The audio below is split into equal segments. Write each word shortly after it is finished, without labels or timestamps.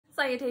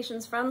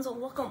Salutations friends,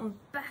 welcome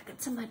back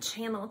to my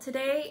channel.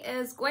 Today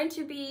is going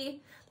to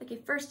be like a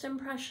first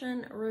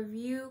impression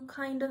review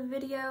kind of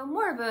video,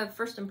 more of a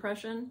first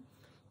impression,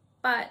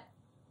 but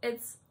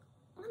it's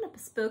on a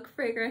bespoke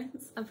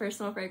fragrance, a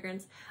personal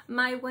fragrance,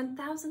 my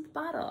 1000th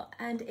bottle,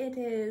 and it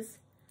is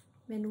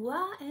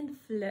Minuit and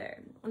Fleur.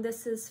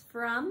 This is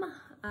from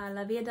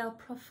La Via del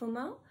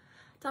Profumo,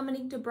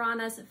 Dominique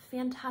Dubrana's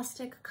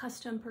fantastic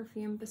custom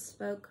perfume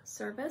bespoke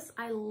service.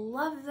 I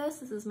love this.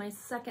 This is my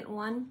second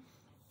one,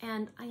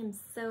 and I am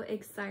so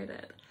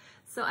excited.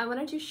 So I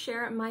wanted to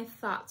share my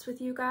thoughts with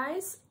you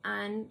guys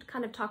and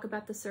kind of talk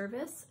about the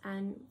service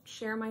and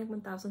share my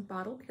 1000th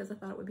bottle because I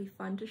thought it would be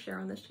fun to share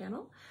on this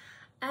channel,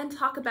 and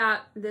talk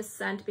about this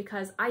scent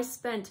because I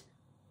spent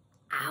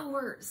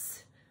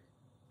hours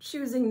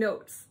choosing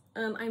notes.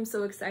 I'm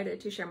so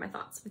excited to share my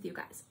thoughts with you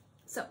guys.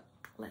 So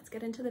let's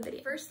get into the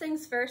video. First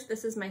things first,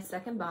 this is my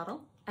second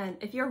bottle. And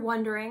if you're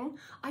wondering,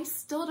 I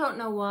still don't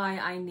know why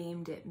I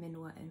named it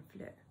Minuit and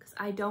Fleur, because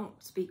I don't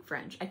speak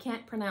French. I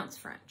can't pronounce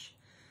French.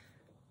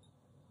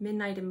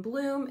 Midnight in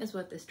Bloom is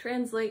what this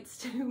translates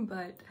to,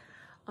 but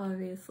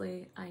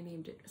obviously I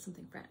named it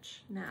something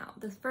French. Now,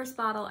 the first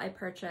bottle I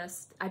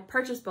purchased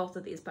both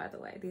of these, by the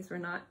way. These were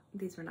not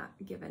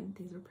given,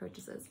 these were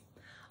purchases,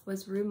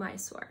 was Rue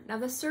Mysore. Now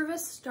the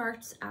service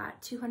starts at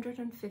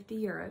 250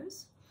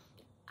 euros.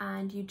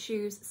 And you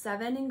choose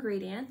 7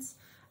 ingredients,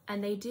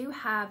 and they do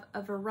have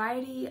a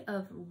variety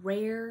of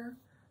rare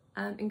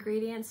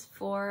ingredients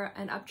for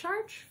an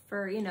upcharge,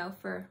 for, you know,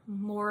 for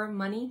more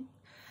money.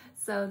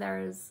 So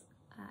there's,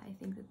 I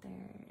think that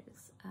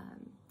there's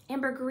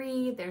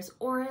ambergris, there's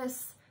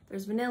orris,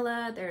 there's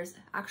vanilla, there's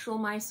actual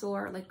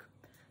Mysore, like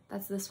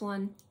that's this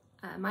one.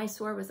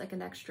 Mysore was like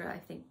an extra, I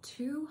think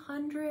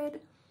 200,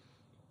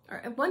 or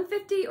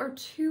 150 or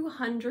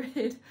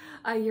 200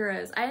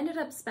 euros. I ended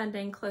up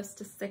spending close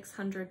to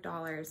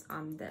 $600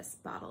 on this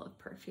bottle of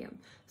perfume.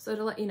 So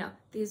to let you know,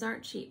 these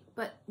aren't cheap,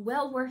 but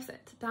well worth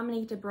it.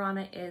 Dominique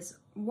Dubrana is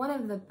one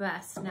of the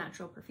best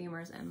natural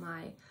perfumers in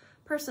my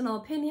personal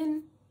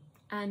opinion,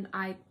 and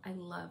I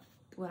love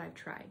what I've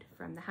tried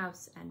from the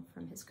house and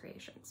from his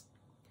creations.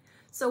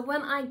 So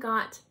when I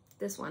got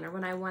this one, or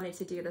when I wanted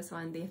to do this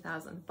one, the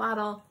 1000th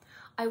bottle,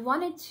 I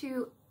wanted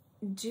to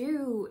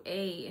do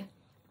a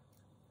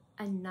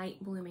night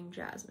blooming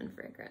jasmine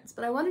fragrance,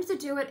 but I wanted to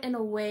do it in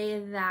a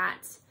way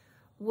that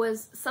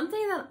was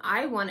something that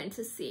I wanted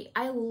to see.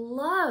 I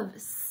love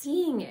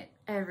seeing it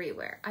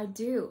everywhere. I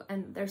do,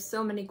 and there's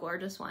so many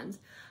gorgeous ones,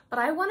 but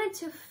I wanted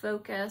to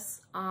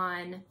focus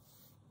on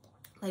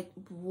like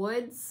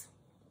woods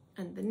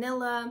and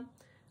vanilla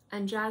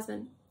and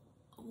jasmine,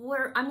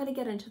 where I'm gonna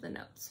get into the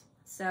notes.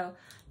 So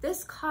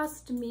this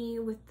cost me,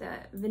 with the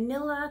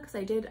vanilla, because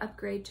I did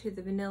upgrade to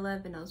the vanilla,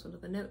 vanilla's one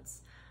of the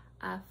notes,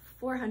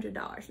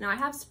 $400. Now I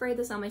have sprayed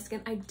this on my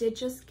skin. I did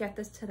just get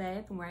this today.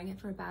 I've been wearing it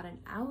for about an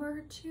hour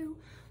or two.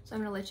 So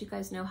I'm gonna let you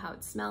guys know how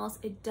it smells.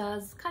 It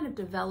does kind of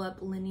develop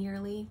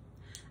linearly.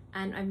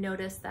 And I've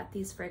noticed that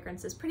these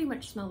fragrances pretty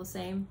much smell the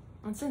same.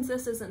 And since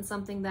this isn't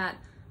something that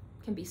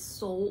can be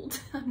sold,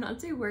 I'm not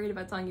too worried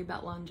about telling you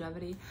about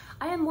longevity.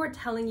 I am more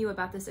telling you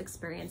about this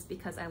experience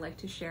because I like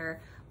to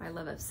share my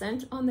love of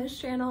scent on this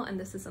channel. And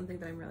this is something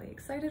that I'm really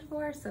excited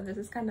for. So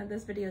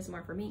this video is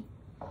more for me.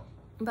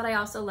 But I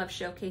also love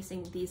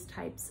showcasing these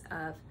types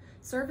of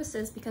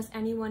services because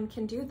anyone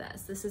can do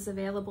this. This is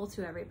available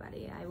to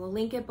everybody. I will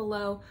link it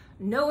below.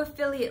 No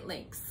affiliate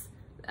links.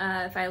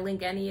 If I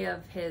link any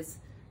of his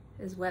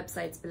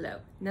websites below,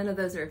 none of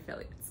those are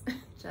affiliates.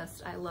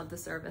 Just, I love the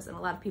service, and a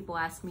lot of people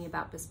ask me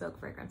about bespoke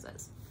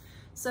fragrances.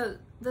 So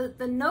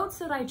the notes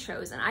that I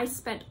chose, and I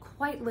spent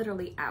quite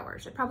literally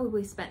hours. I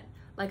probably spent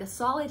like a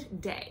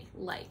solid day,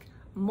 like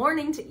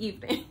morning to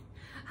evening.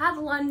 Had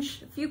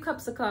lunch, a few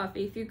cups of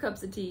coffee, a few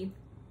cups of tea,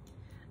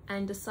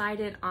 and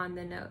decided on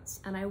the notes.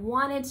 And I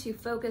wanted to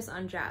focus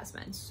on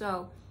jasmine.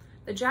 So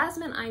the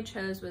jasmine I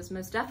chose was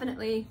most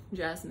definitely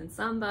Jasmine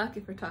Sambac,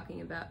 if we're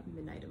talking about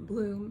Midnight in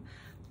Bloom,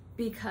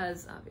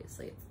 because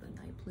obviously it's the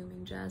night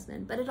blooming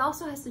jasmine, but it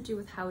also has to do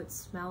with how it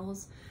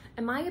smells.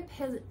 In my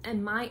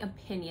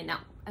opinion, now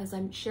as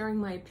I'm sharing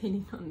my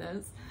opinion on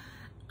this,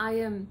 I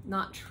am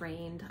not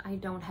trained. I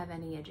don't have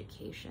any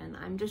education.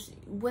 I'm just,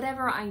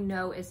 whatever I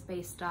know is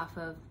based off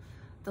of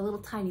the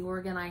little tiny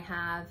organ I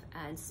have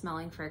and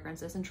smelling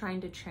fragrances and trying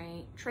to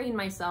train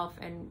myself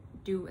and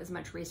do as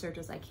much research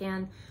as I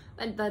can.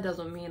 That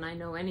doesn't mean I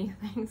know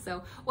anything.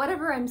 So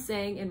whatever I'm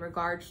saying in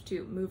regards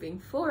to moving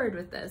forward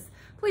with this,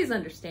 please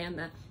understand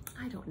that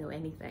I don't know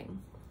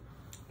anything.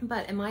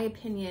 But in my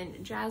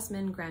opinion,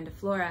 Jasmine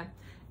Grandiflora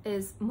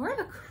is more of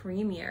a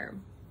creamier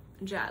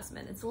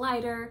jasmine. It's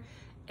lighter,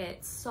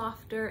 it's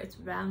softer, it's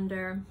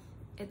rounder.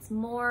 It's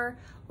more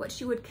what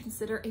you would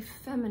consider a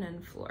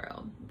feminine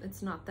floral.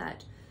 It's not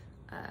that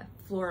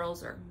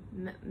florals are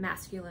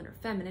masculine or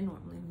feminine.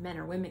 Normally men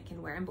or women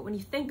can wear them, but when you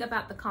think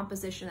about the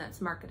composition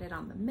that's marketed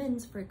on the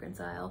men's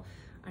fragrance aisle,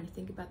 and you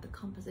think about the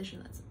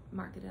composition that's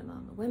marketed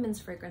on the women's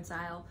fragrance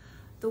aisle,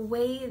 the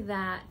way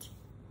that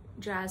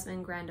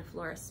Jasmine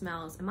Grandiflora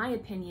smells, in my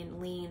opinion,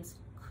 leans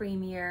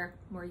creamier,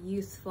 more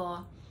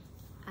youthful,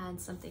 and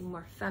something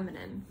more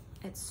feminine.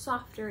 It's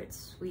softer,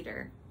 it's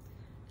sweeter,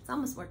 it's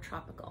almost more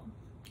tropical.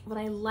 What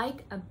I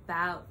like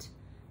about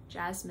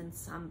Jasmine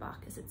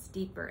Sambac is it's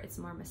deeper, it's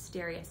more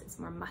mysterious, it's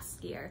more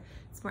muskier,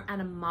 it's more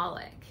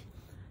animalic.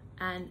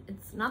 And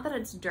it's not that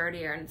it's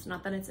dirtier, and it's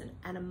not that it's an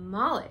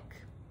animalic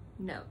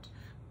note,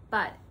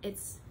 but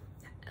it's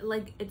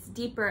like it's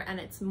deeper and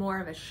it's more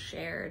of a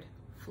shared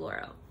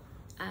floral.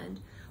 And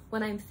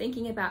when I'm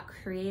thinking about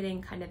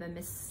creating kind of a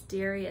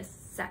mysterious,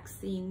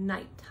 sexy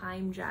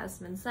nighttime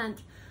jasmine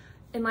scent,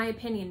 in my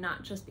opinion,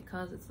 not just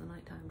because it's the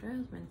nighttime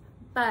jasmine,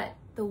 but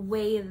the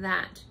way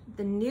that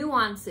the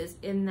nuances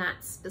in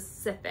that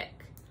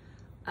specific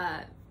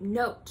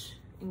note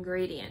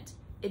ingredient,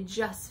 it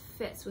just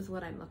fits with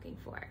what I'm looking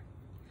for.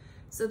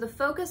 So the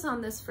focus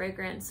on this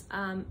fragrance,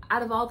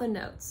 out of all the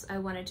notes, I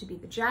wanted to be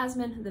the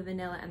jasmine, the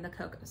vanilla, and the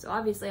cocoa. So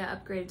obviously I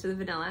upgraded to the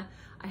vanilla.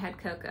 I had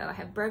cocoa, I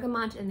have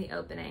bergamot in the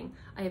opening.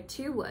 I have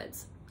 2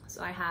 woods.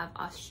 So I have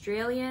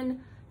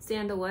Australian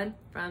sandalwood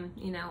from,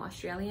 you know,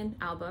 Australian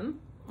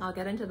album. I'll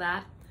get into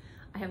that.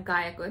 I have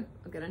Gaiac wood,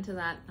 I'll get into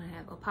that. I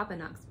have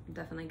Opoponax,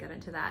 definitely get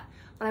into that.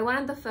 But I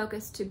wanted the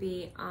focus to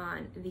be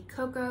on the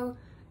cocoa,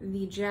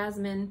 the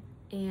jasmine,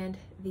 and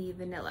the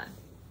vanilla.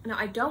 Now,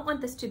 I don't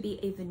want this to be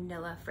a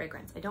vanilla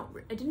fragrance. I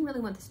didn't really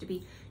want this to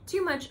be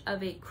too much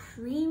of a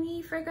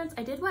creamy fragrance.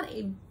 I did want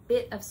a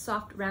bit of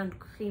soft, round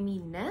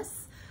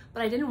creaminess,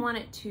 but I didn't want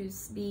it to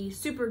be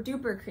super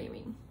duper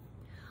creamy.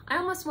 I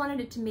almost wanted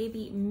it to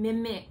maybe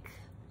mimic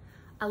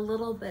a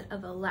little bit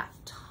of a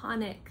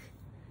lactonic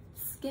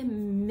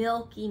skim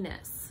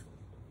milkiness,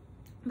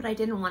 but I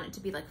didn't want it to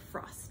be like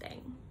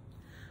frosting.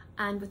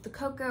 And with the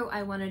cocoa,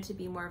 I wanted to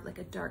be more of like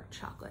a dark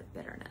chocolate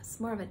bitterness,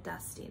 more of a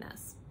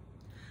dustiness.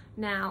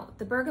 Now,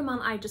 the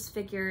bergamot, I just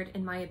figured,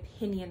 in my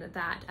opinion,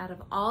 that out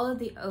of all of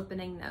the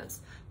opening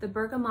notes, the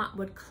bergamot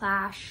would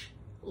clash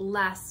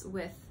less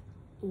with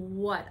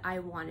what I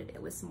wanted.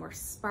 It was more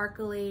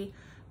sparkly,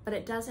 but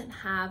it doesn't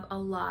have a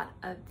lot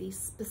of the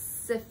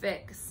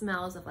specific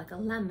smells of like a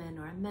lemon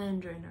or a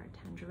mandarin or a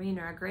tangerine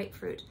or a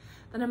grapefruit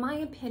that, in my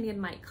opinion,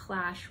 might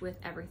clash with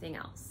everything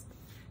else,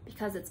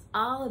 because it's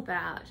all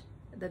about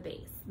the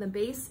base. The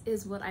base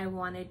is what I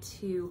wanted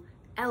to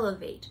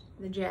elevate: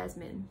 the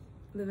jasmine,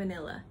 the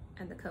vanilla,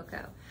 and the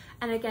cocoa.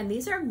 And again,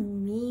 these are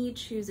me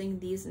choosing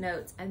these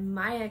notes and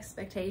my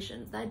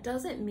expectations. That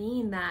doesn't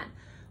mean that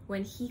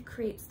when he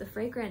creates the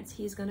fragrance,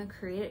 he's gonna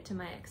create it to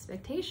my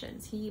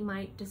expectations. He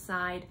might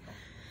decide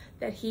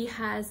that he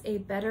has a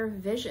better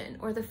vision,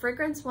 or the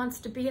fragrance wants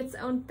to be its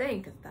own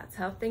thing, because that's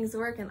how things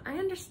work. And I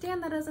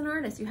understand that as an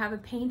artist, you have a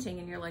painting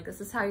and you're like,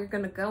 this is how you're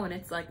gonna go. And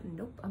it's like,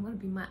 nope, I'm gonna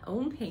be my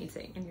own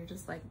painting. And you're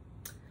just like,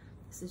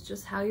 this is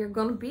just how you're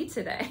gonna be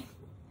today.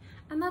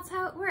 And that's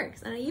how it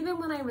works. And even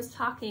when I was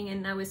talking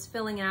and I was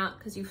filling out,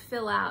 because you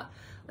fill out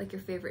like your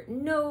favorite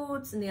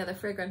notes and the other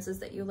fragrances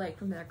that you like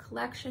from their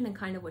collection and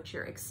kind of what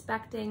you're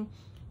expecting,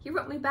 he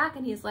wrote me back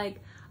and he's like,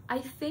 I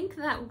think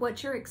that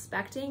what you're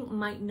expecting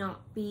might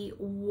not be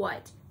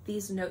what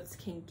these notes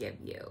can give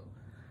you,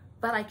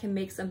 but I can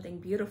make something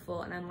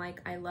beautiful. And I'm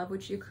like, I love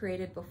what you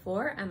created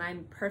before, and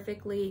I'm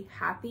perfectly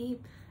happy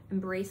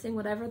embracing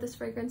whatever this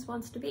fragrance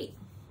wants to be.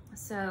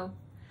 So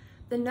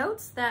the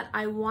notes that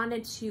I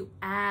wanted to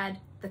add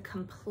the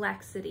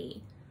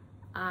complexity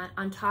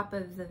on top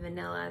of the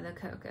vanilla, the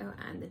cocoa,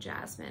 and the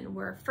jasmine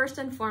were, first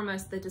and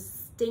foremost, the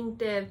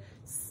distinctive,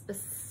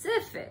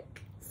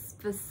 specific,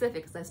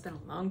 because I spent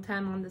a long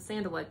time on the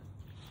sandalwood,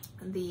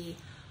 the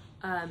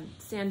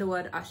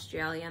Sandalwood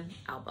Australian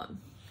album.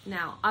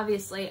 Now,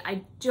 obviously,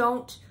 I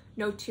don't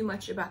know too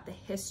much about the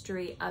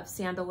history of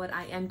sandalwood.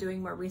 I am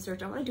doing more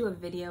research. I want to do a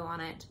video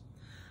on it.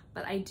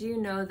 But I do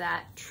know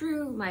that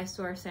true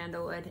Mysore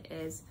sandalwood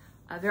is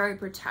very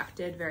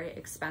protected, very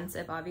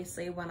expensive.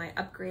 Obviously, when I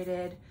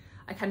upgraded,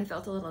 I kind of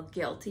felt a little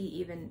guilty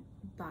even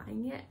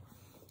buying it.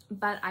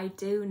 But I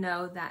do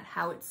know that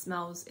how it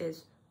smells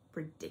is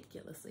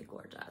ridiculously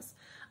gorgeous.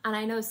 And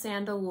I know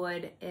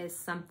sandalwood is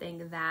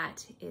something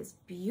that is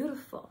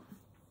beautiful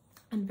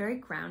and very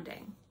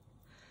grounding.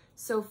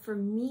 So for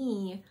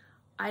me,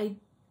 I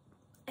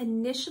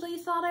initially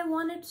thought I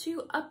wanted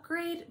to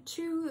upgrade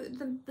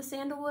to the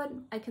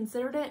sandalwood. I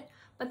considered it,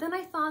 but then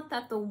I thought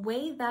that the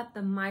way that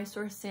the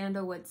Mysore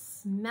sandalwood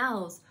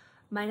smells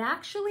might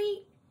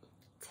actually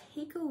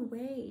take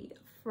away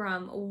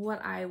from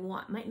what I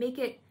want, might make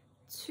it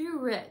too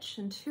rich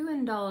and too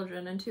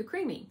indulgent and too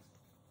creamy.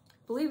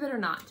 Believe it or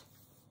not,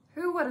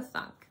 who would have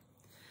thunk?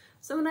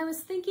 So when I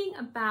was thinking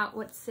about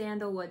what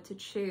sandalwood to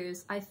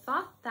choose, I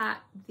thought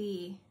that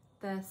the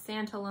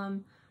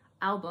Santalum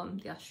album,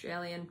 the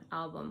Australian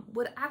album,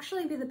 would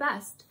actually be the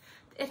best.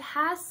 It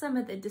has some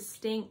of the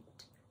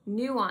distinct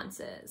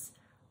nuances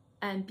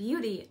and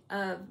beauty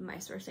of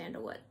Mysore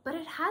sandalwood, but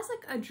it has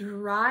like a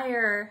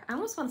drier, I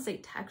almost want to say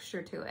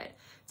texture to it.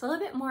 It's a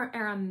little bit more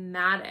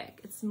aromatic.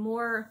 It's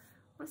more,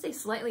 I want to say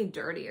slightly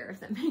dirtier, if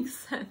that makes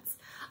sense.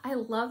 I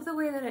love the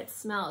way that it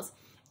smells.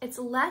 It's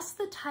less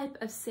the type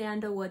of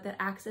sandalwood that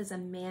acts as a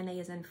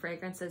mayonnaise in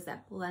fragrances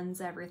that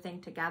blends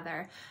everything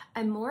together,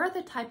 and more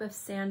the type of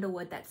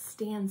sandalwood that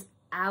stands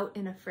out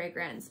in a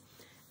fragrance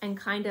and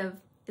kind of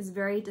is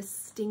very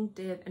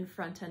distinctive and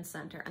front and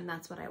center, and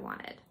that's what I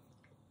wanted.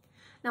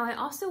 Now I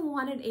also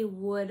wanted a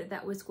wood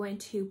that was going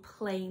to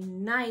play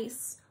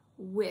nice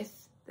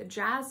with the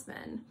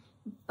jasmine,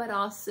 but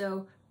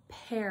also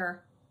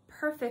pair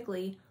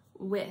perfectly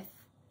with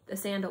the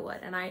sandalwood,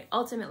 and I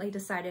ultimately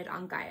decided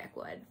on Gaiac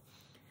wood.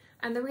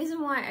 And the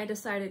reason why I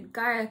decided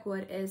Gaiac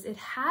wood is it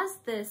has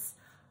this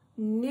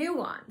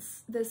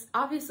nuance. This,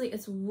 obviously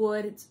it's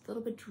wood, it's a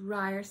little bit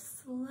drier,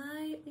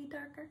 slightly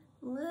darker,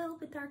 a little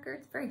bit darker.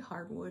 It's very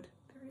hard wood,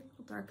 very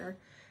little darker.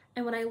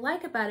 And what I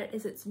like about it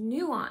is its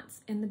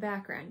nuance in the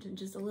background, and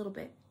just a little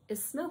bit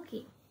is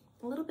smoky,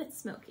 a little bit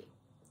smoky,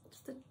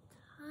 just a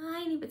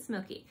tiny bit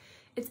smoky.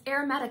 Its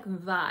aromatic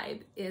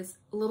vibe is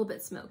a little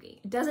bit smoky.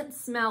 It doesn't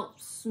smell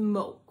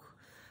smoke,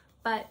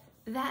 but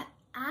that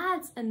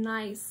adds a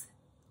nice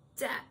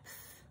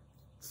depth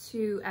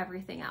to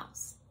everything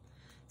else.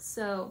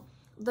 So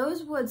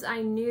those woods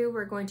I knew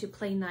were going to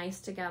play nice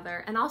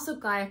together, and also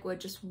Gaiac wood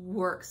just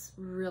works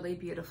really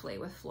beautifully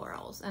with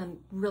florals and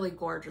really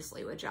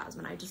gorgeously with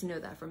jasmine. I just know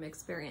that from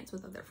experience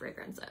with other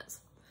fragrances.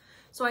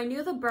 So I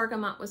knew the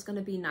bergamot was going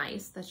to be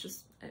nice. That's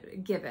just a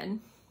given.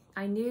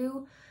 I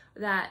knew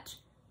that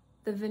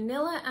the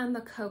vanilla and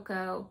the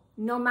cocoa,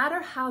 no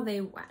matter how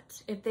they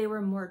went, if they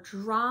were more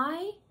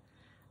dry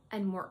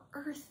and more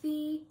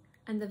earthy,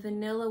 and the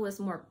vanilla was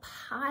more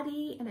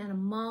potty and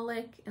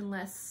animalic and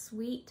less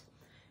sweet,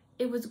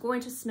 it was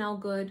going to smell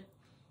good.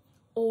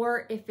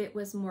 Or if it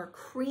was more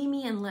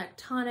creamy and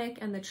lactonic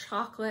and the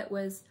chocolate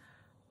was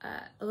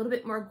a little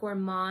bit more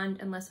gourmand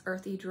and less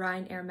earthy, dry,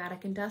 and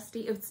aromatic and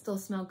dusty, it would still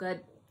smell good.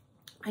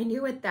 I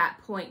knew at that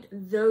point,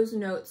 those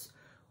notes,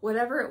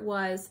 whatever it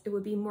was, it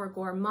would be more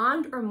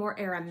gourmand or more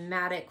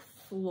aromatic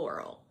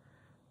floral.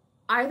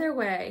 Either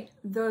way,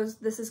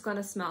 this is going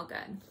to smell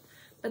good.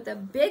 But the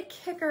big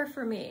kicker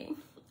for me,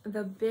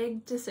 the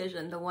big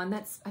decision, the one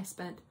that I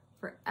spent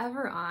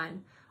forever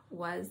on,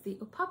 was the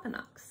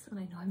Opoponax. And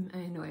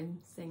I know I'm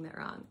saying that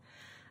wrong.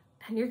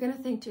 And you're going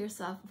to think to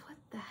yourself, what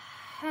the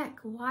heck?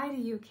 Why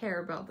do you care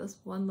about this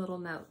one little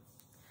note?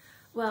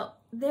 Well,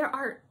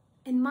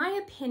 in my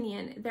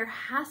opinion, there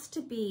has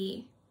to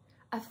be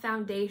a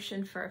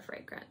foundation for a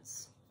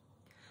fragrance.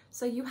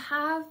 So you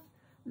have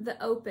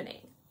the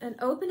opening. An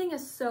opening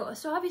is so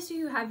obviously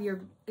you have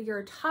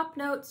your top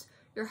notes,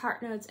 your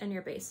heart notes, and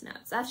your base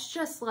notes. That's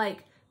just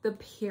like the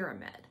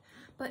pyramid.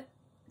 But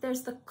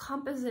there's the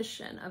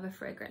composition of a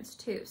fragrance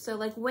too. So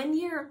like when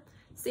you're,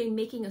 say,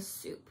 making a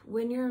soup,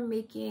 when you're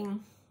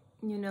making,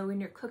 when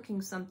you're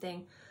cooking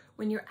something,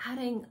 when you're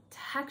adding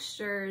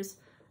textures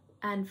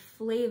and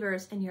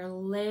flavors and you're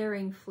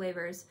layering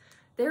flavors,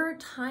 there are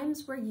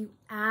times where you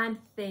add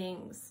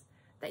things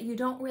that you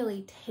don't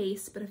really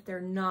taste, but if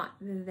they're not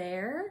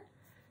there,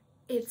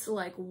 it's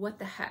like, what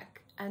the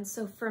heck? And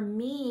so for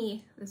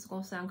me, this is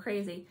gonna sound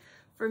crazy,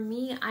 for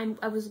me,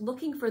 I was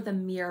looking for the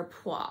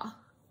mirepoix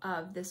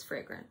of this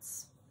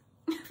fragrance,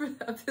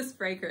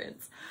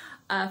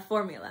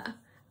 formula.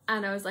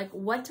 And I was like,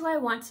 what do I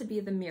want to be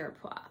the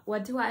mirepoix?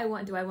 What do I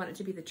want? Do I want it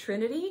to be the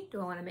Trinity?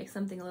 Do I want to make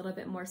something a little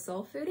bit more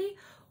soul foody?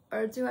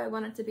 Or do I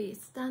want it to be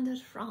standard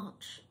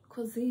French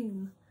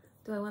cuisine?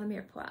 Do I want a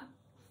mirepoix?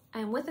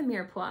 And with a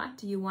mirepoix,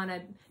 do you want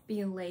to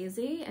be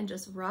lazy and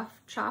just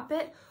rough chop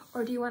it?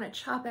 Or do you want to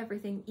chop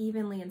everything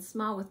evenly and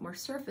small with more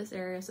surface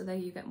area so that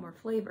you get more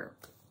flavor?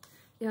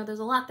 There's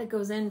a lot that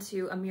goes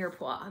into a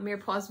mirepoix. A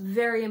mirepoix is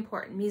very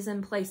important. Mise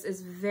en place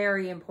is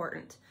very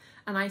important.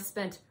 And I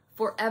spent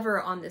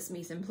forever on this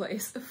mise en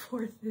place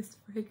for this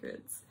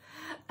fragrance.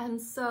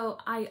 And so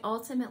I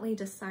ultimately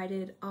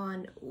decided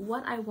on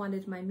what I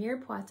wanted my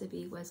mirepoix to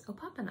be was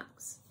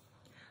Opoponax.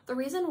 The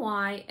reason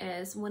why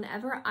is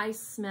whenever I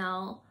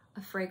smell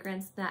a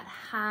fragrance that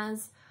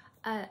has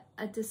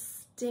a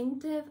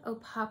distinctive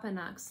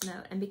Opoponax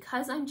note, and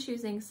because I'm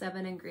choosing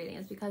 7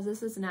 ingredients, because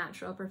this is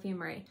natural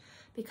perfumery,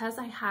 because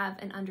I have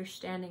an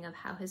understanding of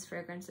how his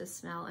fragrances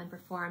smell and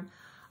perform,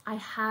 I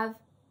have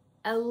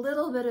a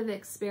little bit of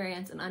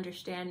experience and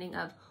understanding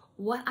of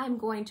what I'm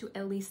going to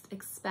at least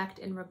expect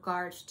in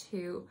regards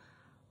to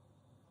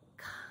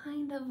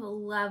kind of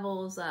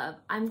levels of,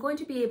 I'm going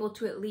to be able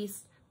to at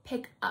least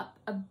pick up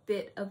a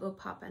bit of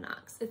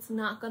Opoponax. It's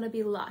not going to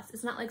be lost.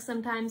 It's not like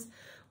sometimes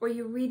where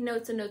you read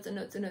notes and notes and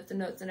notes and notes and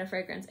notes in a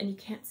fragrance and you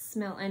can't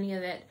smell any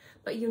of it,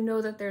 but you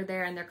know that they're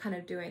there and they're kind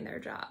of doing their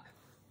job.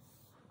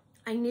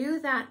 I knew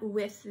that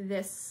with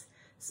this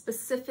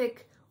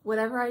specific,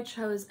 whatever I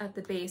chose at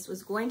the base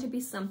was going to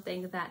be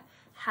something that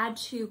had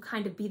to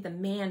kind of be the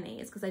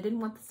mayonnaise, because I didn't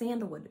want the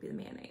sandalwood to be the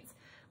mayonnaise.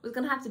 It was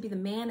going to have to be the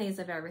mayonnaise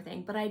of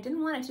everything, but I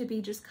didn't want it to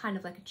be just kind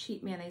of like a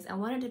cheap mayonnaise. I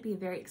wanted it to be a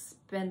very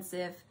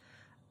expensive,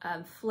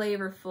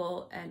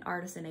 flavorful, and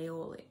artisan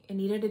aioli. It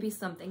needed to be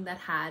something that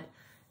had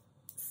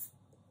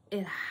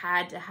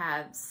to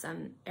have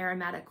some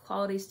aromatic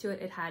qualities to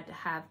it. It had to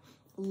have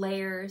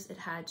layers. It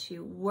had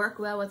to work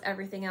well with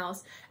everything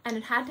else, and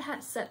it had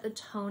to set the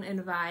tone and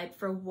vibe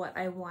for what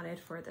I wanted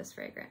for this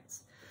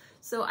fragrance.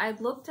 So I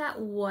looked at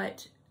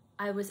what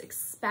I was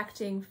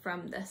expecting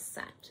from this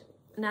scent.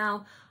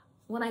 Now,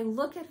 when I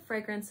look at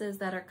fragrances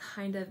that are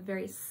kind of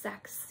very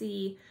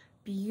sexy,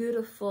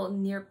 beautiful,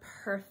 near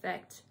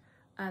perfect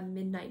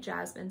midnight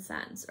jasmine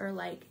scents, or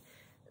like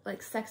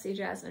sexy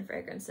jasmine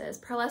fragrances.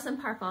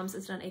 Pearlescent Parfums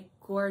has done a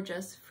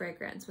gorgeous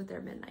fragrance with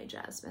their midnight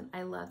jasmine.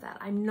 I love that.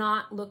 I'm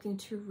not looking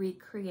to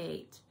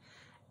recreate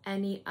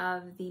any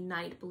of the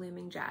night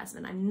blooming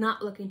jasmine. I'm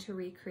not looking to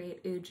recreate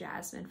Oud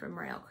Jasmine from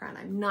Royal Crown.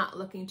 I'm not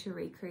looking to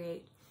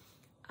recreate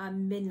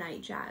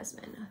midnight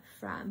jasmine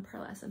from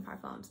Pearlescent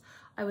Parfums.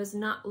 I was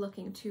not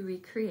looking to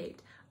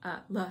recreate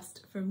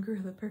Lust from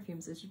Guerrilla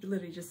Perfumes. It's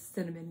literally just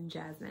cinnamon and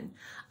jasmine.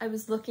 I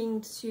was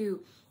looking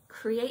to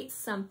create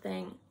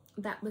something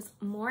that was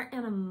more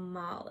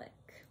animalic,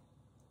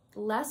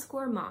 less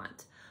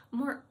gourmand,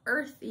 more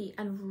earthy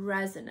and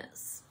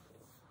resinous.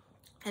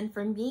 And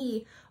for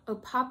me,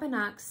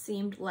 Opoponax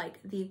seemed like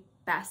the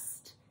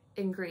best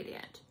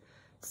ingredient.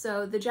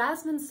 So the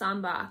Jasmine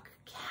Sambac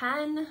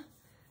can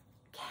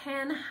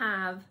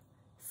have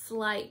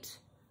slight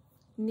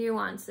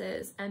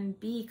nuances and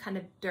be kind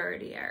of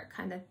dirtier,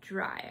 kind of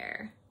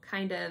drier,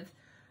 kind of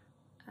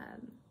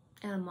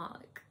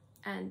animalic.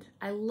 And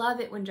I love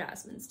it when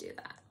jasmines do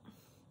that.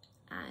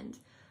 And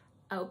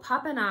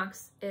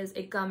Opoponax is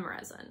a gum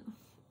resin,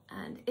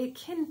 and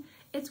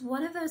it's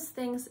one of those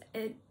things,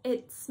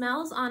 it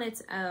smells on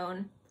its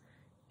own.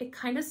 It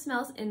kind of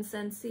smells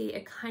incensey,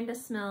 it kind of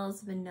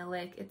smells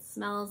vanillic, it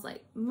smells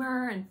like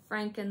myrrh and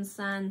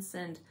frankincense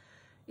and,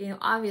 you know,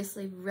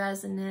 obviously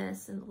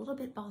resinous and a little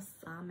bit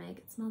balsamic.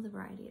 It smells a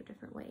variety of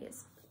different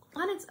ways.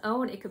 On its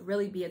own, it could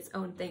really be its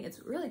own thing.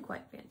 It's really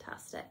quite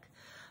fantastic.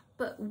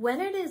 But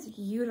when it is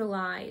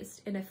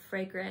utilized in a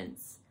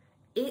fragrance,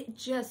 it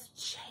just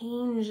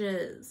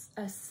changes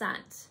a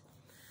scent.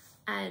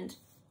 And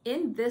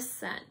in this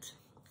scent,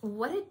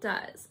 what it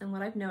does, and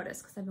what I've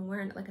noticed, because I've been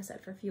wearing it, like I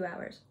said, for a few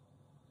hours,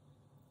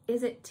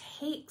 is it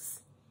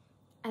takes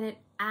and it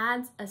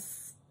adds a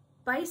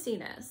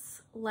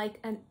spiciness, like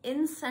an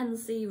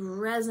incensey,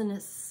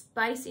 resinous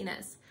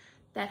spiciness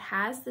that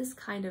has this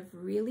kind of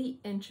really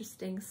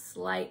interesting,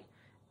 slight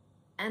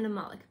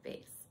animalic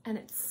base. And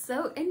it's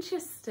so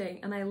interesting,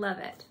 and I love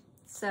it.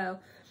 So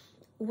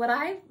what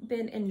I've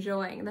been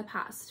enjoying the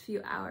past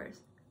few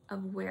hours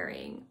of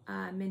wearing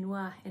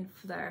Minuit and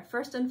Fleur,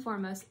 first and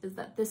foremost, is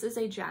that this is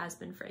a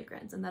jasmine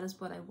fragrance, and that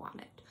is what I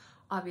wanted.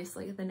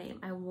 Obviously, the name,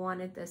 I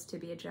wanted this to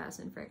be a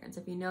jasmine fragrance.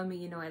 If you know me,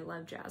 you know I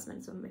love jasmine.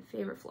 It's one of my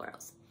favorite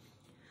florals.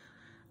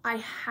 I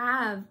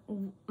have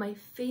my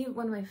favorite,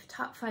 one of my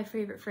top 5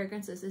 favorite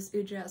fragrances is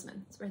Oud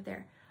Jasmine. It's right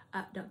there.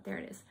 No, there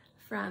it is,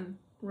 from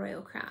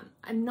Royal Crown.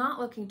 I'm not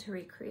looking to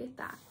recreate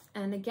that.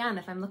 And again,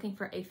 if I'm looking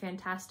for a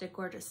fantastic,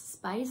 gorgeous,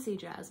 spicy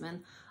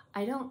jasmine,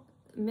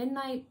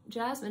 Midnight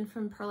Jasmine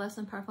from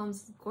Pearlescent Parfums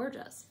is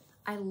gorgeous.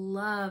 I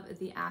love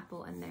the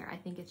apple in there. I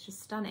think it's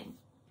just stunning.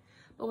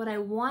 But what I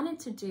wanted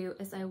to do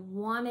is I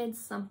wanted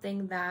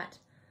something that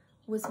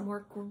was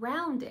more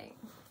grounding,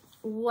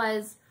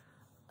 was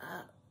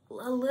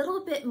a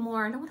little bit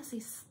more, I don't want to say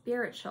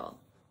spiritual,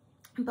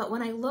 but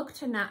when I look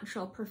to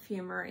natural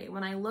perfumery,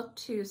 when I look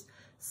to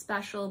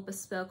special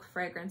bespoke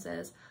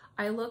fragrances,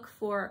 I look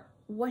for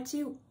what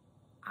do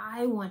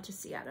I want to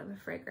see out of a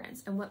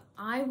fragrance. And what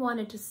I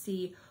wanted to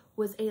see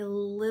was a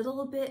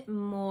little bit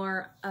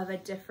more of a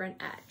different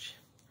edge.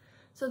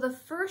 So the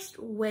first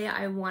way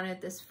I wanted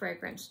this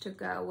fragrance to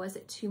go was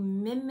it to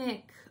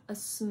mimic a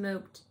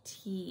smoked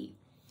tea.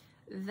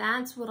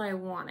 That's what I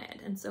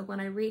wanted. And so when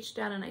I reached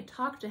out and I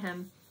talked to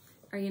him,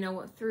 or, you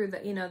know, through the,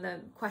 you know,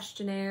 the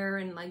questionnaire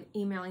and like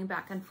emailing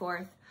back and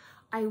forth,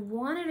 I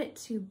wanted it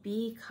to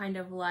be kind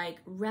of like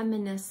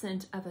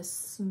reminiscent of a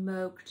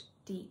smoked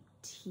deep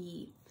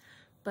tea,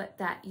 but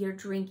that you're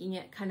drinking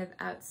it kind of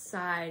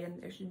outside,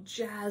 and there's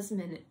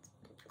jasmine, it's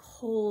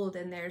cold,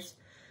 and there's,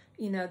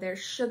 you know, there's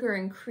sugar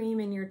and cream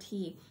in your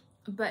tea,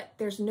 but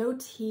there's no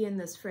tea in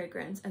this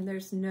fragrance, and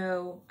there's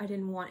no, I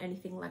didn't want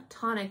anything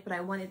lactonic, but I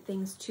wanted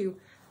things to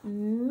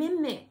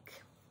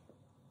mimic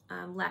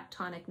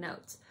lactonic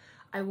notes.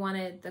 I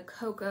wanted the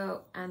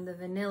cocoa and the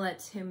vanilla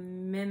to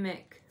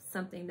mimic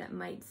something that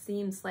might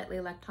seem slightly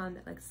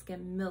lactonic, like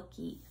skim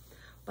milky,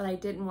 but I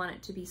didn't want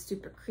it to be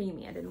super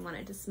creamy. I didn't want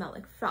it to smell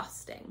like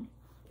frosting.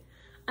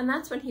 And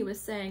that's when he was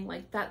saying,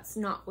 like, that's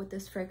not what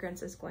this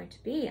fragrance is going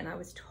to be. And I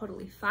was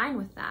totally fine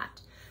with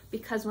that,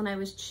 because when I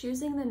was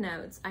choosing the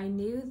notes, I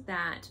knew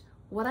that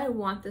what I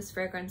want this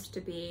fragrance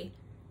to be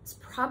is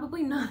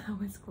probably not how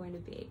it's going to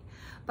be.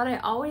 But I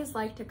always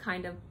like to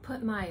kind of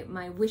put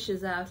my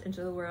wishes out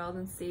into the world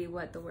and see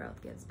what the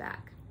world gives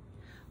back.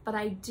 But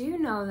I do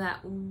know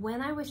that when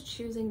I was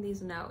choosing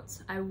these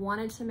notes, I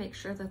wanted to make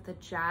sure that the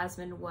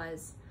jasmine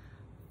was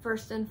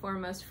first and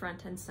foremost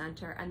front and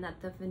center, and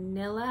that the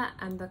vanilla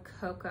and the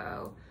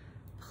cocoa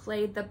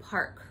played the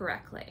part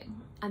correctly.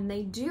 And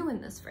they do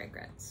in this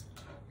fragrance.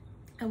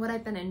 And what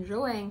I've been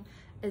enjoying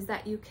is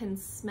that you can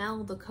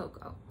smell the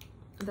cocoa.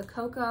 The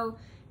cocoa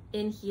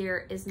in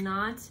here is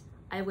not,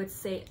 I would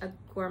say, a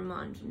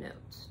gourmand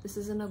note. This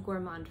isn't a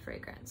gourmand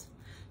fragrance.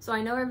 So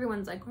I know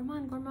everyone's like,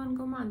 gourmand, gourmand,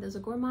 gourmand. There's a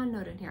gourmand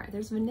note in here.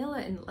 There's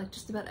vanilla in like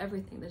just about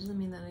everything. That doesn't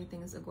mean that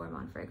anything is a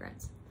gourmand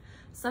fragrance.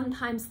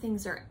 Sometimes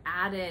things are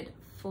added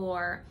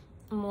for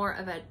more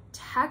of a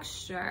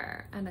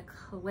texture and a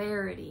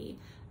clarity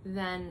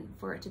than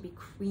for it to be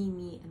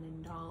creamy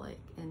and indolic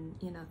and,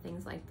 you know,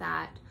 things like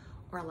that,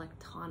 or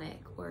lactonic,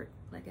 or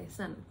like I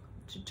said,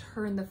 to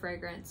turn the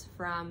fragrance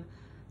from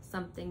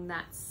something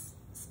that's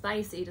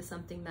spicy to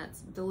something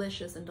that's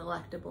delicious and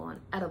delectable and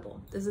edible.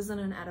 This isn't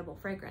an edible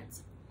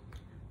fragrance.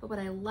 But what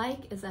I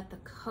like is that the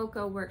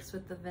cocoa works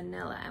with the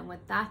vanilla, and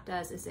what that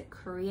does is it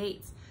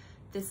creates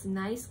this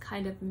nice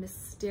kind of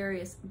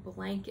mysterious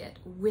blanket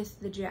with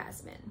the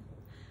jasmine.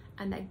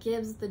 And that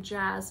gives the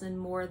jasmine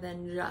more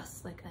than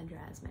just like a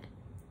jasmine.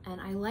 And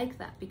I like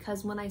that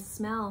because when I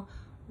smell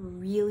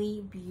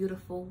really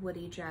beautiful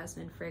woody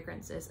jasmine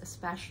fragrances,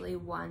 especially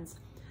ones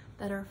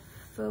that are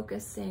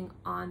focusing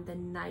on the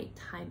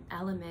nighttime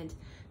element,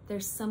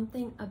 there's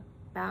something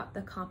about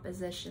the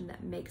composition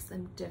that makes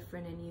them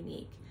different and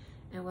unique.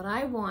 And what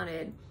I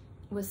wanted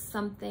was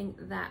something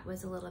that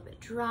was a little bit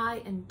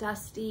dry and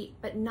dusty,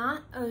 but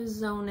not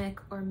ozonic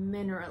or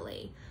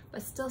minerally,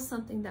 but still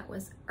something that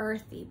was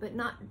earthy, but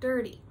not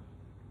dirty.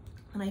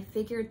 And I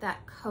figured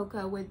that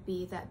cocoa would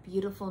be that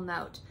beautiful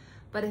note.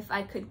 But if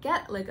I could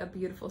get like a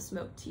beautiful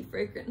smoked tea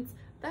fragrance,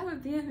 that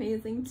would be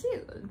amazing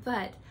too.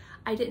 But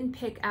I didn't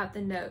pick out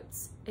the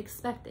notes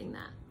expecting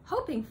that,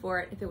 hoping for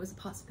it if it was a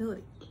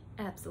possibility.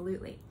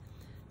 Absolutely.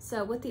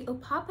 So what the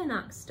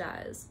Opoponax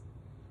does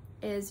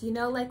is, you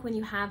know, like when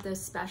you have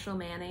those special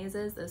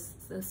mayonnaises,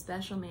 those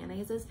special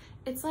mayonnaises,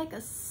 it's like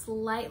a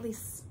slightly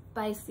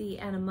spicy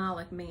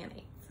animalic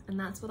mayonnaise, and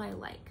that's what I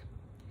like.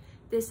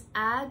 This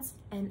adds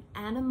an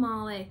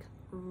animalic,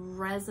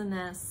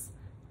 resinous,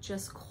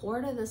 just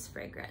core to this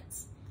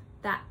fragrance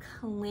that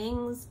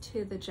clings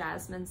to the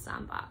jasmine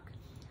sambac.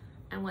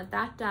 And what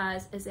that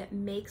does is it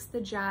makes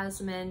the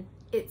jasmine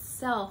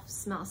itself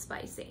smell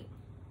spicy.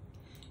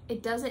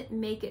 It doesn't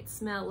make it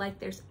smell like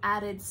there's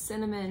added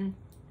cinnamon,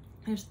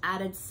 there's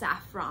added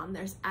saffron,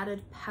 there's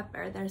added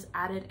pepper, there's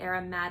added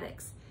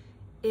aromatics.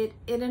 It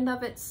in and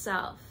of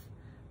itself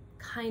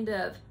kind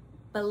of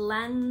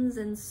blends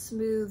and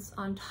smooths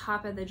on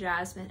top of the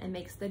jasmine and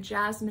makes the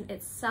jasmine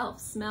itself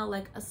smell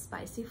like a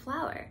spicy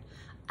flower.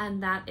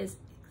 And that is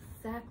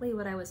exactly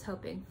what I was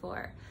hoping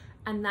for.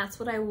 And that's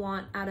what I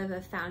want out of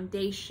a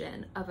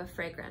foundation of a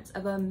fragrance,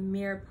 of a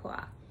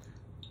mirepoix,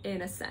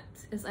 in a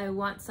sense, is I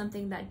want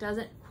something that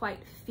doesn't quite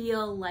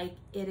feel like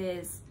it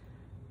is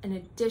an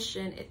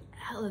addition. It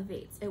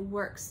elevates, it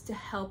works to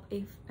help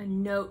a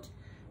note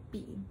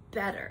be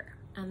better.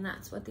 And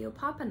that's what the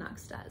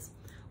Opoponax does.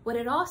 What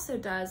it also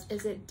does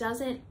is it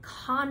doesn't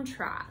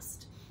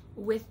contrast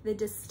with the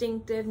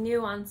distinctive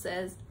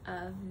nuances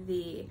of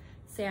the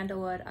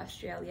Sandalwood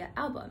Australia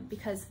album,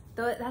 because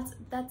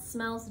that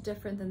smells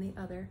different than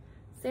the other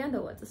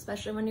sandalwoods,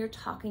 especially when you're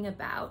talking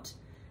about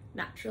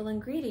natural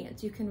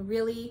ingredients. You can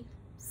really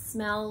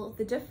smell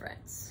the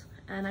difference.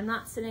 And I'm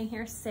not sitting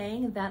here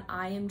saying that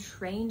I am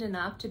trained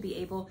enough to be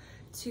able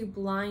to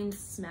blind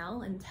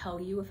smell and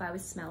tell you if I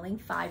was smelling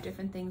 5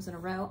 different things in a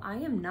row. I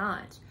am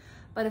not.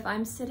 But if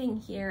I'm sitting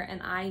here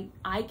and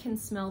I can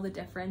smell the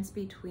difference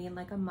between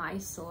like a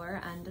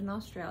Mysore and an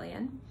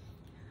Australian,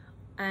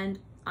 and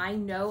I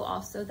know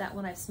also that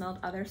when I've smelled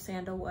other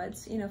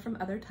sandalwoods, you know, from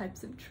other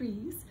types of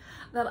trees,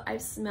 that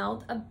I've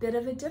smelled a bit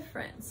of a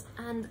difference.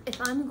 And if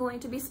I'm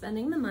going to be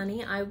spending the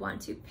money, I want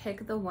to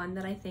pick the one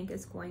that I think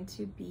is going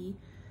to be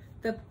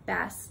the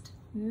best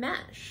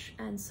mesh.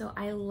 And so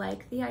I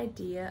like the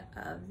idea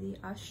of the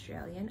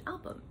Australian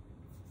album.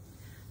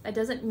 That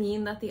doesn't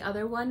mean that the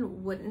other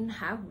one wouldn't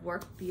have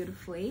worked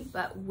beautifully,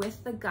 but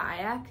with the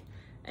Gaiac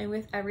and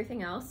with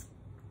everything else,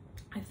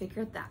 I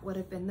figured that would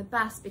have been the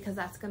best, because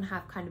that's going to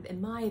have kind of, in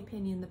my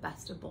opinion, the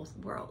best of both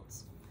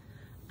worlds.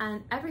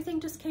 And everything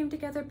just came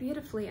together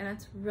beautifully, and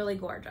it's really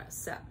gorgeous.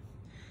 So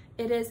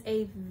it is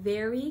a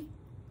very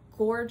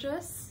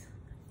gorgeous,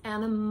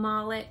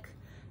 animalic,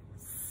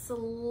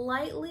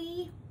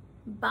 slightly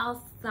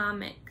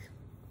balsamic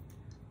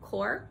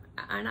core,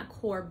 not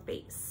core,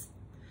 base.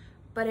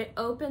 But it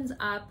opens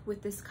up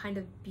with this kind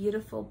of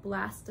beautiful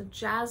blast of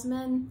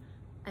jasmine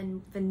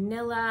and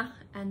vanilla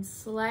and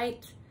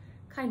slight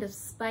kind of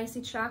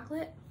spicy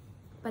chocolate,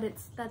 but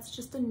that's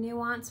just a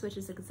nuance, which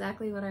is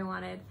exactly what I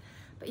wanted.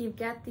 But you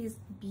get these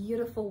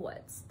beautiful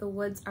woods. The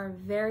woods are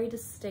very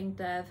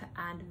distinctive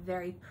and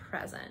very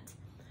present,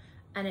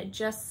 and it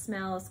just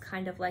smells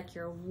kind of like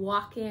you're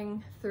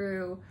walking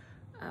through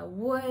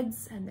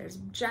woods, and there's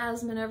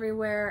jasmine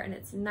everywhere, and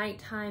it's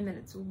nighttime, and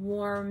it's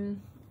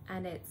warm,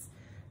 and it's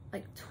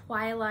like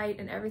twilight,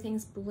 and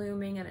everything's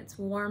blooming, and it's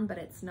warm, but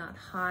it's not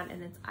hot,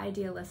 and it's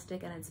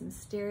idealistic, and it's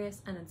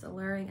mysterious, and it's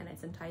alluring, and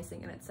it's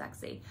enticing, and it's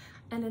sexy,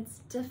 and it's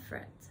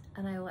different,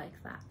 and I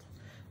like that.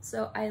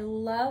 So I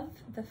love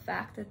the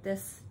fact that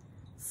this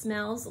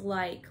smells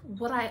like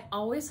what I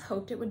always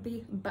hoped it would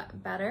be,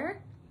 but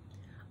better.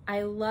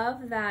 I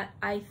love that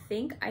I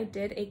think I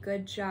did a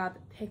good job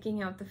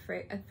picking out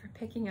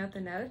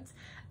the notes,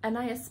 and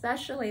I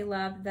especially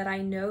love that I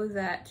know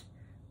that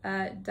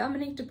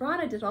Dominique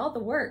Dubrana did all the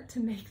work to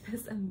make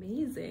this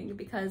amazing,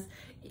 because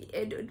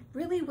it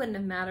really wouldn't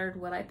have mattered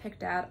what I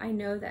picked out. I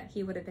know that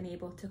he would have been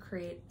able to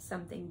create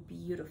something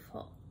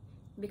beautiful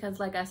because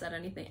like I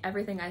said,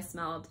 everything I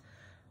smelled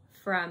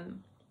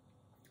from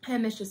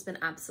him has just been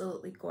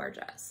absolutely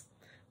gorgeous.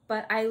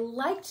 But I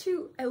like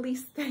to at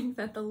least think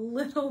that the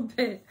little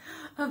bit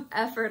of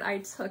effort I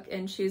took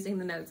in choosing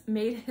the notes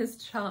made his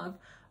job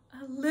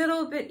a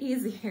little bit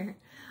easier.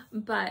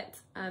 But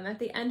at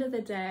the end of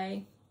the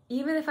day,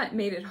 even if I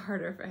made it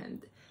harder for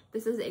him,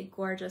 this is a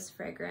gorgeous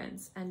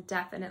fragrance and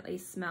definitely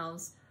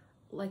smells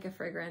like a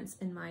fragrance,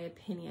 in my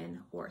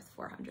opinion, worth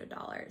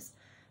 $400.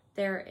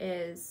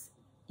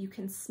 You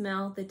can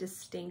smell the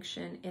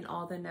distinction in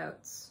all the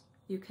notes.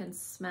 You can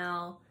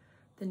smell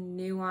the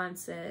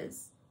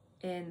nuances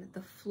in the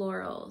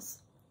florals,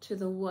 to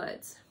the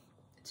woods,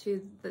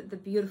 to the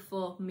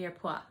beautiful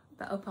mirepoix,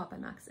 the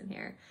Opoponax in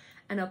here.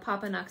 And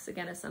Opoponax,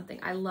 again, is something,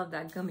 I love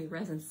that gummy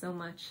resin so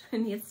much. It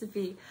needs to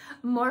be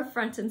more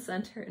front and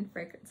center in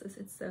fragrances.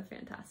 It's so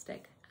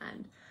fantastic.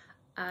 And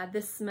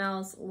this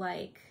smells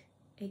like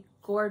a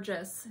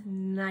gorgeous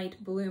night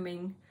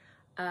blooming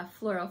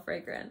floral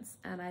fragrance.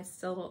 And I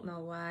still don't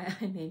know why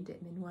I named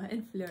it Minuit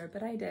and Fleur,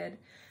 but I did.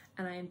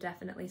 And I am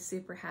definitely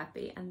super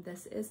happy. And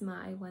this is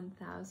my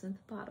 1000th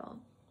bottle.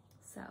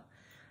 So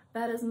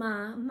that is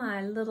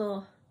my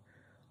little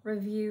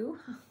review,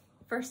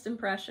 first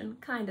impression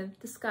kind of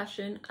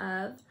discussion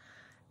of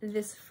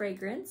this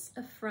fragrance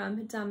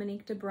from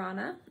Dominique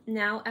Dubrana.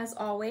 Now, as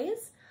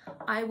always,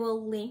 I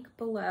will link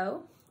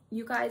below.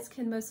 You guys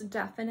can most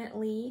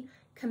definitely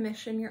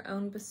commission your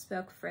own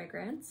bespoke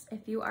fragrance.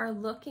 If you are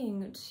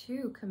looking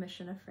to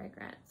commission a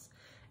fragrance,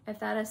 if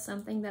that is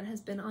something that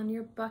has been on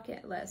your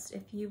bucket list,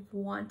 if you've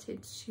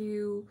wanted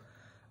to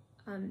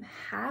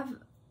have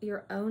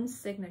your own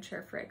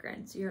signature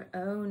fragrance, your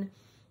own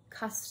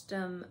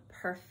custom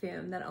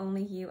perfume that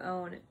only you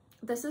own,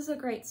 this is a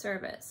great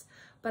service.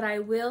 But I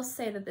will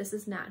say that this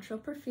is natural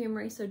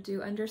perfumery, so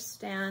do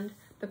understand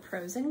the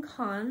pros and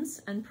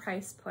cons and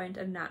price point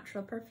of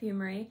natural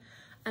perfumery,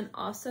 and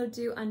also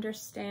do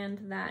understand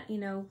that, you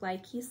know,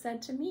 like he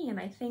said to me, and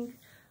I think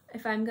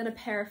if I'm going to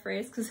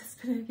paraphrase, because it's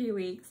been a few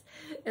weeks,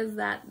 is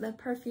that the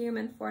perfume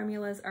and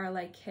formulas are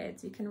like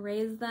kids. You can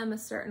raise them a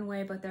certain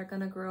way, but they're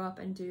going to grow up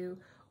and do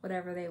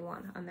whatever they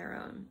want on their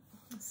own.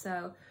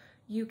 So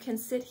you can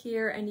sit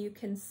here and you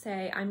can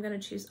say, I'm going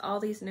to choose all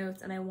these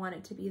notes and I want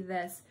it to be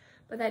this,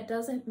 but that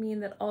doesn't mean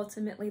that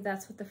ultimately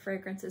that's what the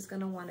fragrance is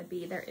going to want to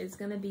be. There is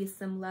going to be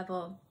some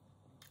level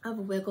of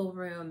wiggle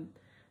room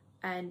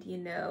and, you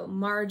know,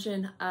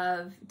 margin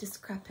of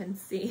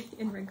discrepancy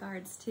in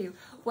regards to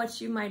what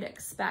you might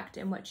expect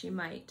and what you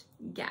might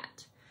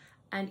get.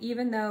 And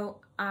even though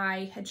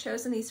I had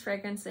chosen these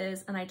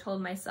fragrances and I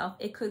told myself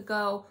it could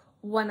go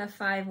one of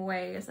 5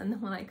 ways, and then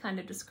when I kind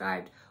of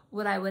described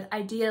what I would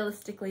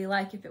idealistically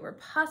like if it were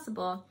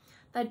possible,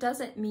 that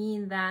doesn't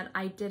mean that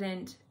I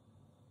didn't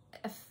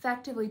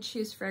effectively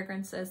choose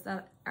fragrances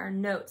that are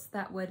notes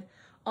that would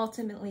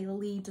ultimately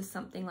lead to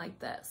something like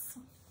this.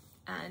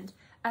 And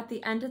at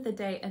the end of the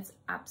day, it's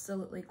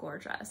absolutely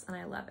gorgeous and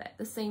I love it.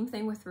 The same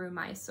thing with Rue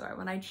Mysore.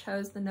 When I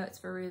chose the notes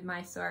for Rue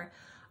Mysore,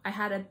 I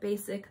had a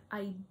basic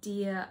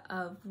idea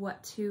of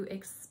what to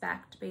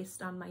expect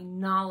based on my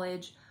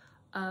knowledge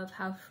of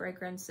how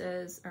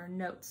fragrances or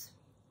notes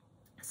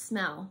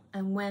smell.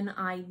 And when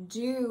I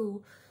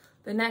do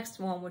the next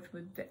one, which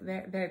would be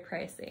very, very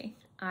pricey,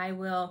 I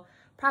will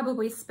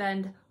probably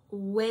spend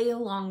way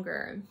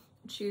longer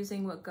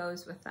choosing what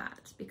goes with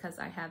that because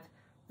I have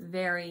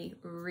very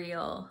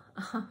real,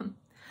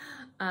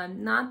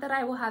 not that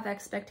I will have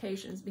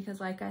expectations, because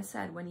like I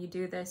said, when you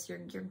do this,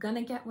 you're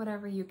gonna get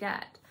whatever you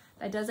get.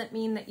 That doesn't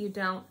mean that you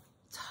don't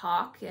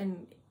talk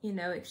and, you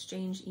know,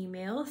 exchange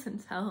emails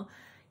and tell,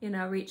 you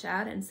know, reach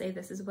out and say,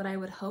 this is what I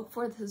would hope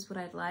for, this is what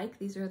I'd like,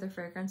 these are the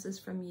fragrances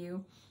from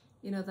you,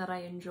 you know, that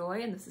I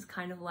enjoy, and this is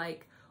kind of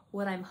like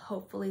what I'm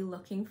hopefully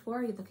looking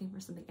for. You're looking for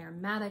something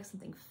aromatic,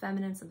 something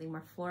feminine, something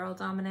more floral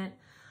dominant.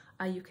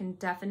 You can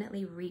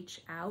definitely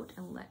reach out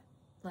and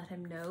let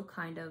him know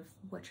kind of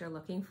what you're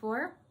looking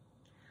for.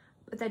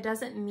 But that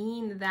doesn't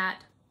mean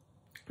that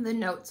the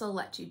notes will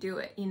let you do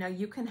it. You know,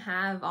 you can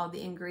have all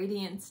the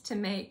ingredients to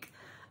make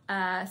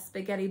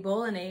spaghetti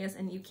bolognese,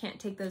 and you can't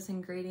take those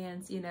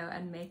ingredients, you know,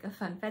 and make a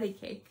funfetti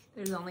cake.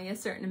 There's only a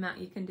certain amount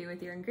you can do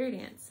with your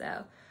ingredients.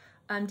 So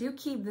do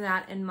keep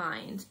that in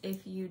mind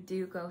if you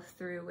do go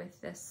through with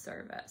this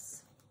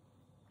service.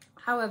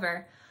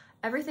 However,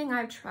 everything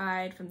I've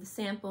tried, from the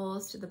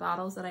samples to the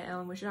bottles that I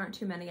own, which aren't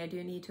too many, I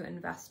do need to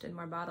invest in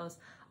more bottles,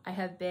 I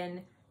have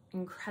been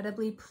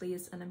incredibly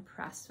pleased and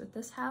impressed with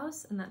this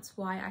house, and that's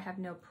why I have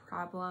no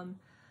problem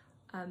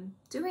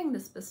doing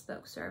this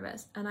bespoke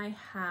service, and I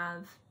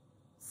have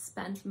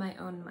spent my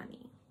own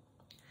money.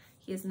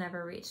 He has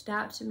never reached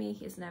out to me,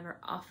 he has never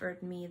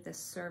offered me this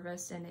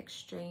service in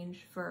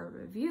exchange for a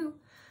review,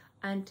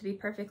 and to be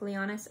perfectly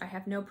honest, I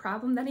have no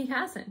problem that he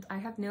hasn't. I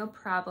have no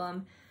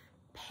problem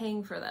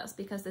paying for this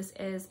because this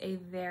is a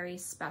very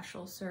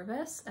special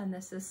service, and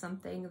this is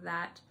something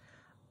that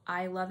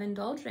I love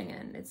indulging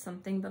in. It's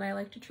something that I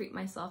like to treat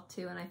myself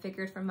to, and I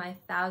figured for my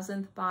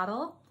 1000th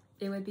bottle,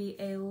 it would be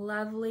a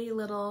lovely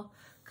little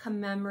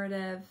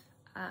commemorative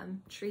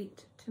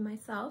treat to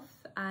myself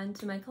and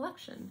to my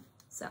collection.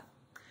 So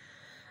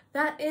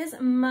that is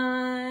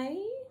my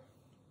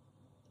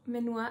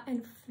Minuit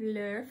and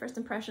Fleur first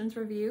impressions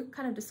review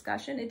kind of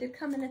discussion. It did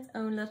come in its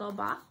own little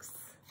box,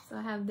 so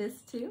I have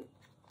this too.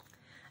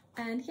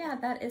 And yeah,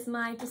 that is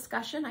my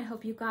discussion. I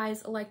hope you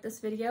guys like this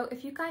video.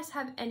 If you guys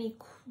have any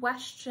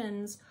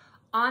questions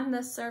on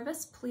this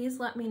service, please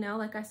let me know.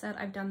 Like I said,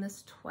 I've done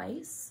this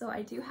twice, so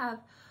I do have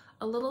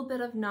a little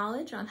bit of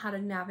knowledge on how to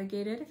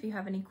navigate it if you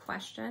have any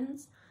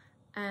questions.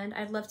 And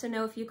I'd love to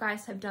know if you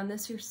guys have done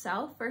this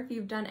yourself or if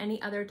you've done any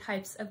other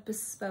types of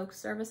bespoke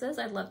services.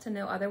 I'd love to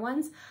know other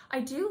ones. I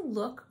do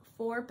look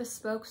for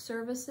bespoke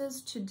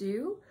services to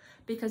do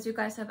because you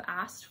guys have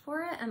asked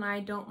for it, and I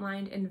don't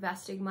mind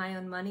investing my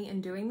own money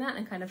in doing that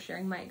and kind of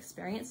sharing my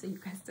experience so you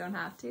guys don't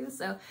have to.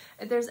 So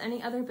if there's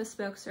any other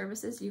bespoke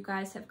services you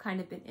guys have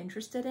kind of been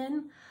interested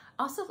in,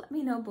 also let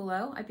me know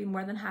below. I'd be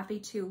more than happy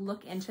to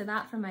look into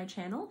that for my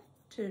channel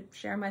to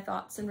share my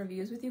thoughts and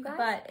reviews with you guys.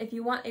 But if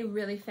you want a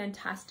really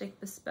fantastic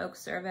bespoke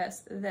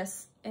service,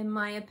 this, in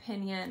my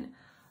opinion,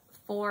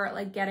 for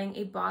like getting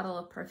a bottle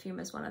of perfume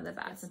is one of the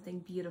best. Something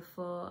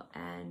beautiful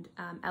and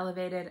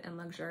elevated and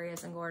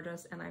luxurious and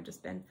gorgeous, and I've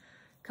just been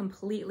I'm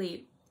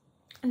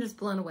just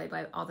blown away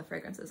by all the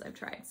fragrances I've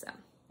tried. So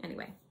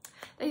anyway,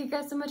 thank you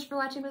guys so much for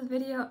watching this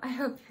video. I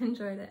hope you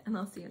enjoyed it, and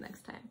I'll see you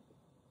next time.